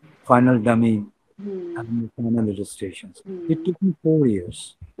then final dummy Hmm. and the final illustrations. It Hmm. took me 4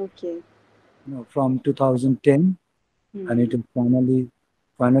 years, Okay. from 2010, and Hmm. it was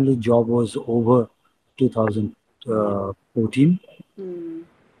finally job was over 2014, Hmm.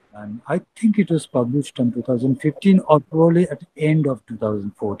 and I think it was published in 2015 or probably at the end of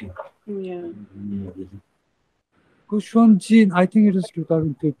 2014. Yeah. Kushwanji, I think it was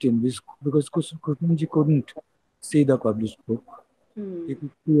 2015 because Kushwanji couldn't see the published book. He Hmm.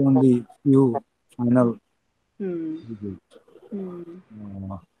 could see only few final Hmm. pages. Hmm.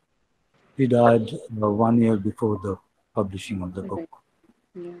 Uh, he died 1 year before the publishing of the book. Right.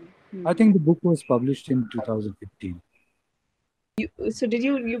 Yeah. I Hmm. think the book was published in 2015. So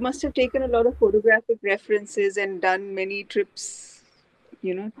you must have taken a lot of photographic references and done many trips,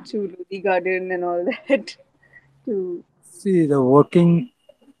 to Lodi Garden and all that to See, the working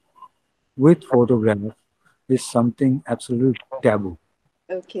with photograph is something absolute taboo.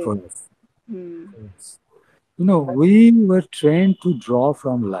 Okay. for us. Hmm. For us. We were trained to draw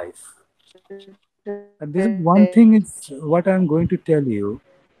from life. Right. And this is one thing is what I'm going to tell you.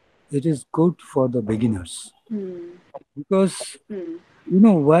 It is good for the beginners Hmm. because Hmm.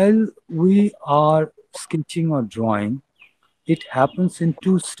 while we are sketching or drawing, it happens in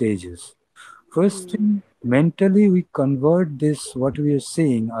two stages. First Hmm. thing, mentally we convert this what we are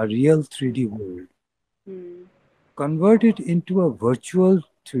seeing, a real 3D world, Hmm. convert it into a virtual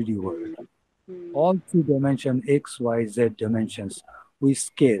 3D world. Hmm. Hmm. All three dimension X, Y, Z dimensions we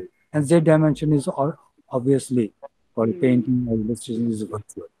scale, and Z dimension is obviously for a Hmm. painting or illustration is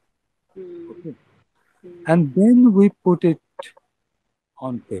virtual. Hmm. Okay, Hmm. and then we put it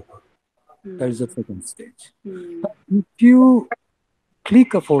on paper. That is the Hmm. second stage. Hmm. If you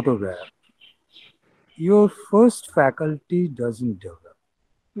click a photograph, your first faculty doesn't develop.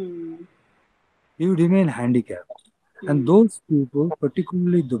 Hmm. You remain handicapped. And Hmm. those people,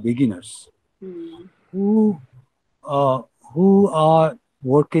 particularly the beginners, Hmm. who uh, who are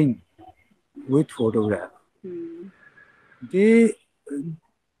working with photograph, Hmm. they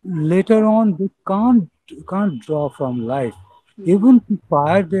later on they can't draw from life. Hmm. Even to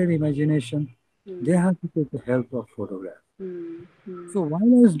fire their imagination, they Hmm. have to take the help of photograph. Hmm. Hmm. So while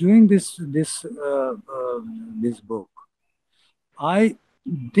I was doing this book, I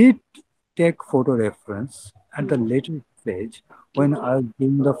did take photo reference at the Hmm. later stage when Okay. I was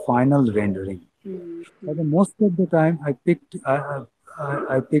doing the final rendering. Hmm. But the Hmm. most of the time, I picked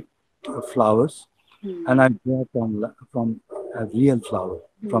flowers and Hmm. I draw from a real flower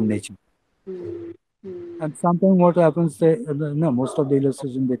from Hmm. nature. Hmm. Hmm. And sometimes what happens, no, most of the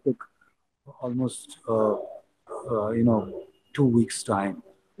illustration they take almost 2 weeks time,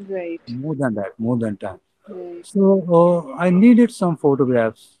 Right. more than time. Right. So I needed some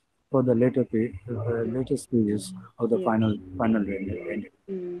photographs for the Hmm. later stages of the Yeah. final rendering.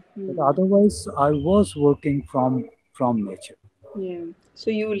 Hmm. But Hmm. otherwise, I was working from nature. Yeah.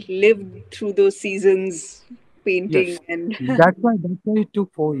 So you lived through those seasons painting Yes, and that's why it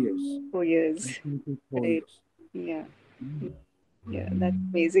took 4 years. 4 years. That's why it took four Right. years. Yeah. Yeah. That's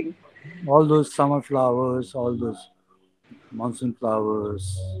amazing. All those summer flowers, all those monsoon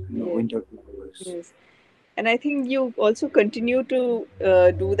flowers, Yes. winter flowers. Yes. And I think you also continue to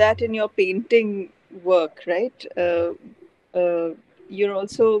do that in your painting work, right? Uh,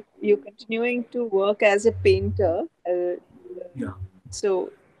 you're continuing to work as a painter. Yeah.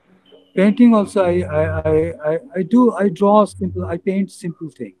 So Painting also, I draw simple. I paint simple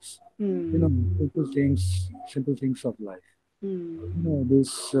things. hmm, Simple things of life. hmm,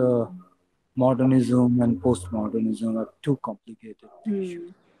 This modernism and postmodernism are too complicated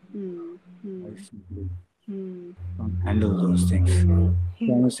issues. hmm, hmm, I hmm, simply hmm. can't handle those things.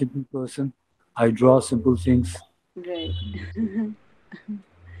 So I'm a simple person. I draw simple things. Right.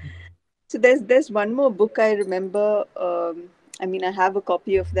 So there's one more book I remember. I mean, I have a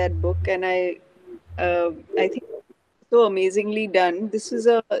copy of that book, and I think so amazingly done. This is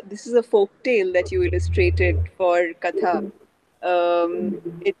a folk tale that you illustrated for Katha.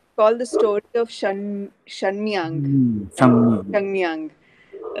 It's called the story of Shanmyang. Some Shanmyang.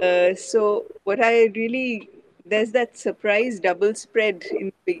 So what I really there's that surprise double spread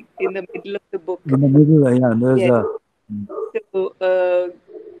in the middle of the book. in the middle, yeah, there's Yes. a So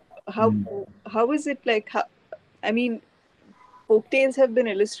how mm, how is it like? I mean, folk tales have been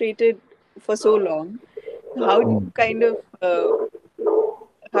illustrated for so long. How do you mm. kind of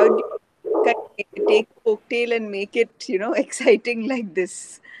how do you kind of take a folk tale and make it exciting like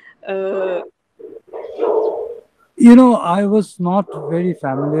this? Uh, I was not very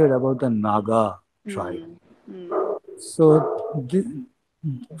familiar about the Naga tribe. hmm, hmm, So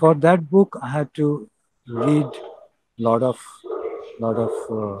for that book, I had to read lot of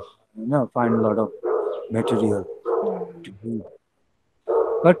find a lot of material to hmm, read.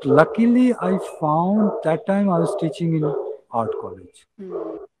 But luckily, I found that time I was teaching in art college,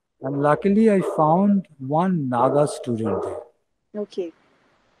 hmm. and luckily I found one Naga student there. Okay.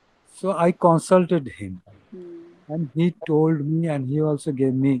 So I consulted him, Hmm, and he told me, and he also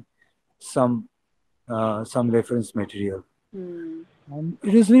gave me some some reference material. hmm. And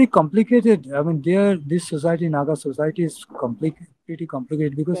it is very complicated. I mean, this society, Naga society, is pretty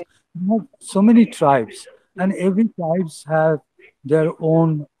complicated because Right. you have so many tribes, and Hmm, every tribes have their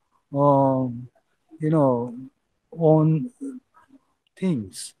own, um, you know, own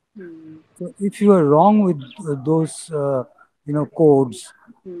things. hmm, So if you are wrong with those, codes,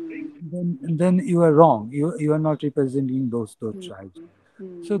 hmm, then you are wrong. You are not representing those hmm, tribes.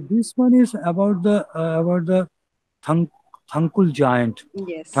 So hmm. this one is about the Thang, Thankul giant,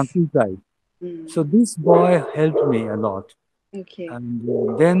 Yes. Thankul tribe. Hmm, So this boy helped me a lot.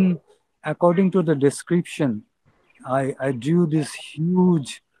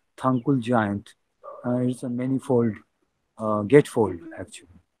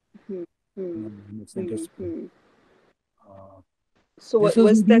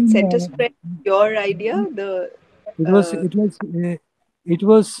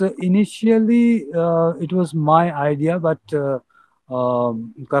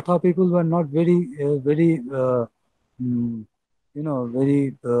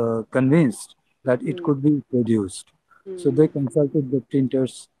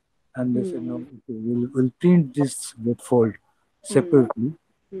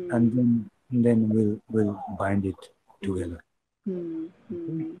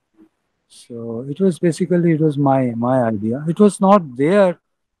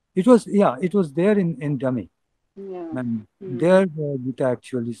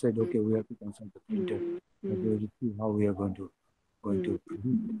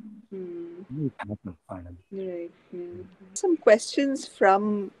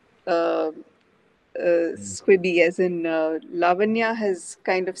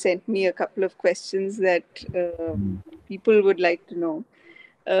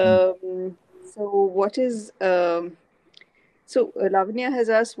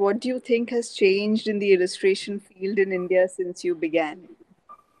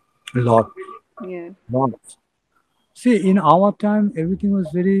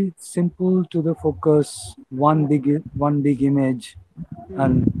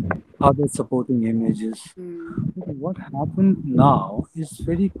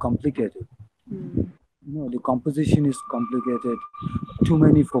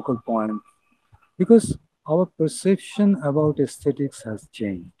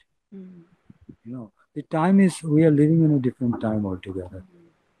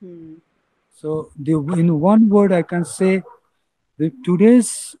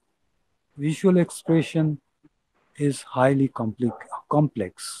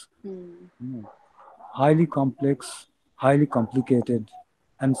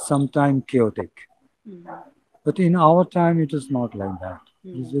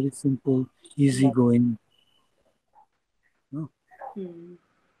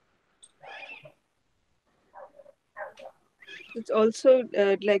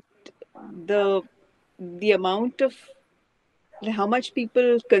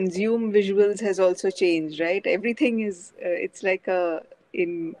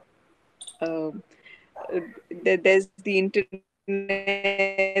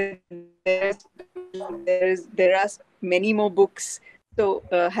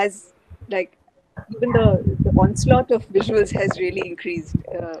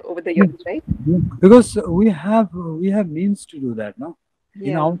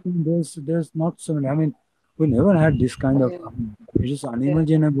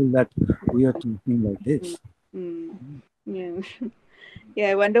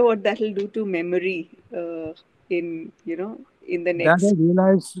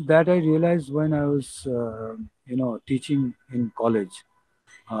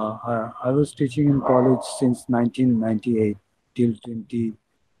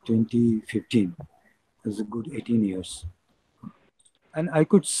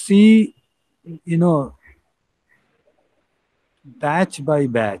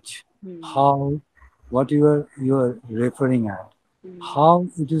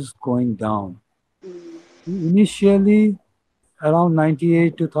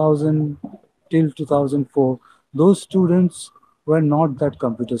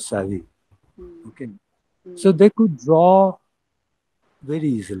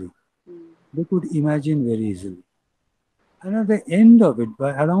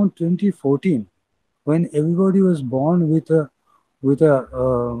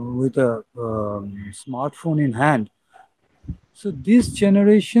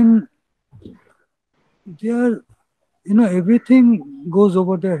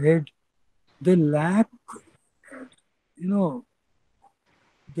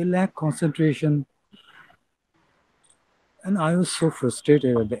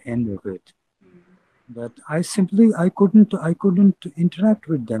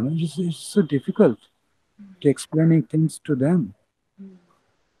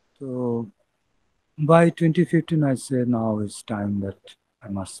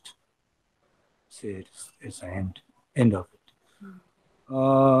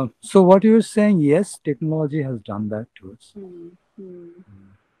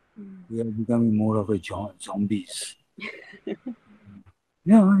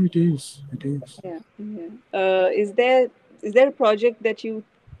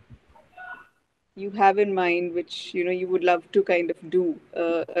 you have in mind, which you would love to kind of do,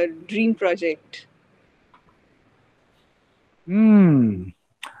 a dream project? Hmm.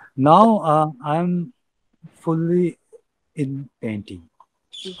 Now I'm fully in painting.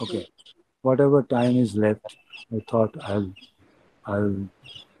 Okay. Mm-hmm. Whatever time is left, I thought I'll I'll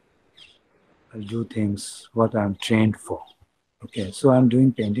do things what I'm trained for. Okay. So I'm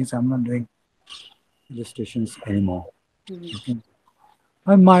doing paintings. I'm not doing illustrations anymore. Okay.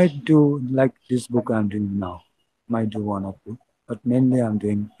 I might do like this book I'm doing now. Might do one or two, but mainly I'm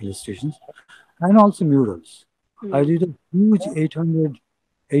doing illustrations and also murals. I Mm-hmm. did a huge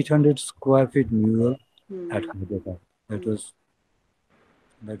 800 square feet mural at Mm-hmm. Hyderabad. That was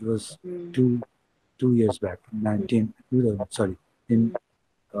that was Mm-hmm. two 2 years back, 2000, sorry, in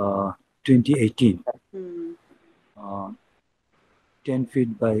 2018, Mm-hmm. 10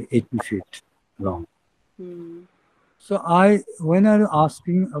 feet by 80 feet long. Mm-hmm. So when I'm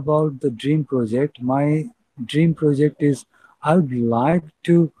asking about the dream project, my dream project is I would like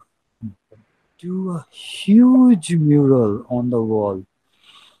to do a huge mural on the wall.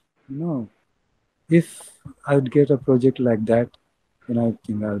 You know, if I would get a project like that, then I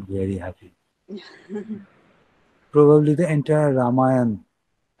think I would be very happy. Probably the entire Ramayana,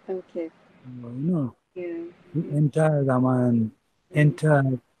 Okay. you know, Yeah. the entire Ramayana,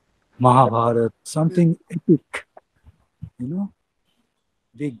 entire Mahabharata, something epic, you know,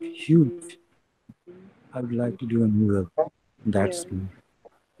 big, huge. I would like to do a mural. Yeah. That's me.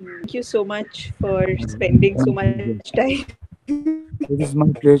 Thank you so much for Really spending so thank much you. time It is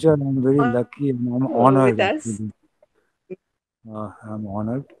my pleasure. I'm very lucky and I'm with honored us. actually. I'm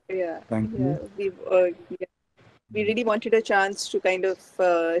honored. Yeah, Thank yeah. you. Yeah, we really wanted a chance to kind of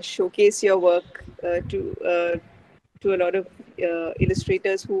showcase your work to a lot of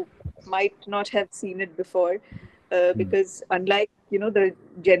illustrators who might not have seen it before. Mm, Because unlike the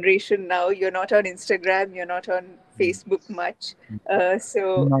generation now, you're not on Instagram, you're not on mm, Facebook much. mm.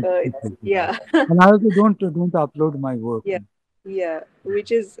 So Not it's exactly right. yeah, And I also don't upload my work. yeah, yeah.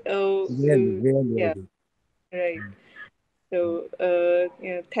 Which is Really, really I yeah, do. right. Mm, mm. So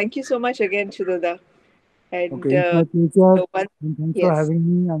yeah, thank you so much again, Shudoda. Okay, And it's my pleasure. one, And thanks for yes, having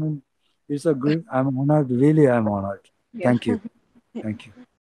me. I mean, it's a great. I'm honored. Really, I'm honored. yeah. Thank you. Thank you.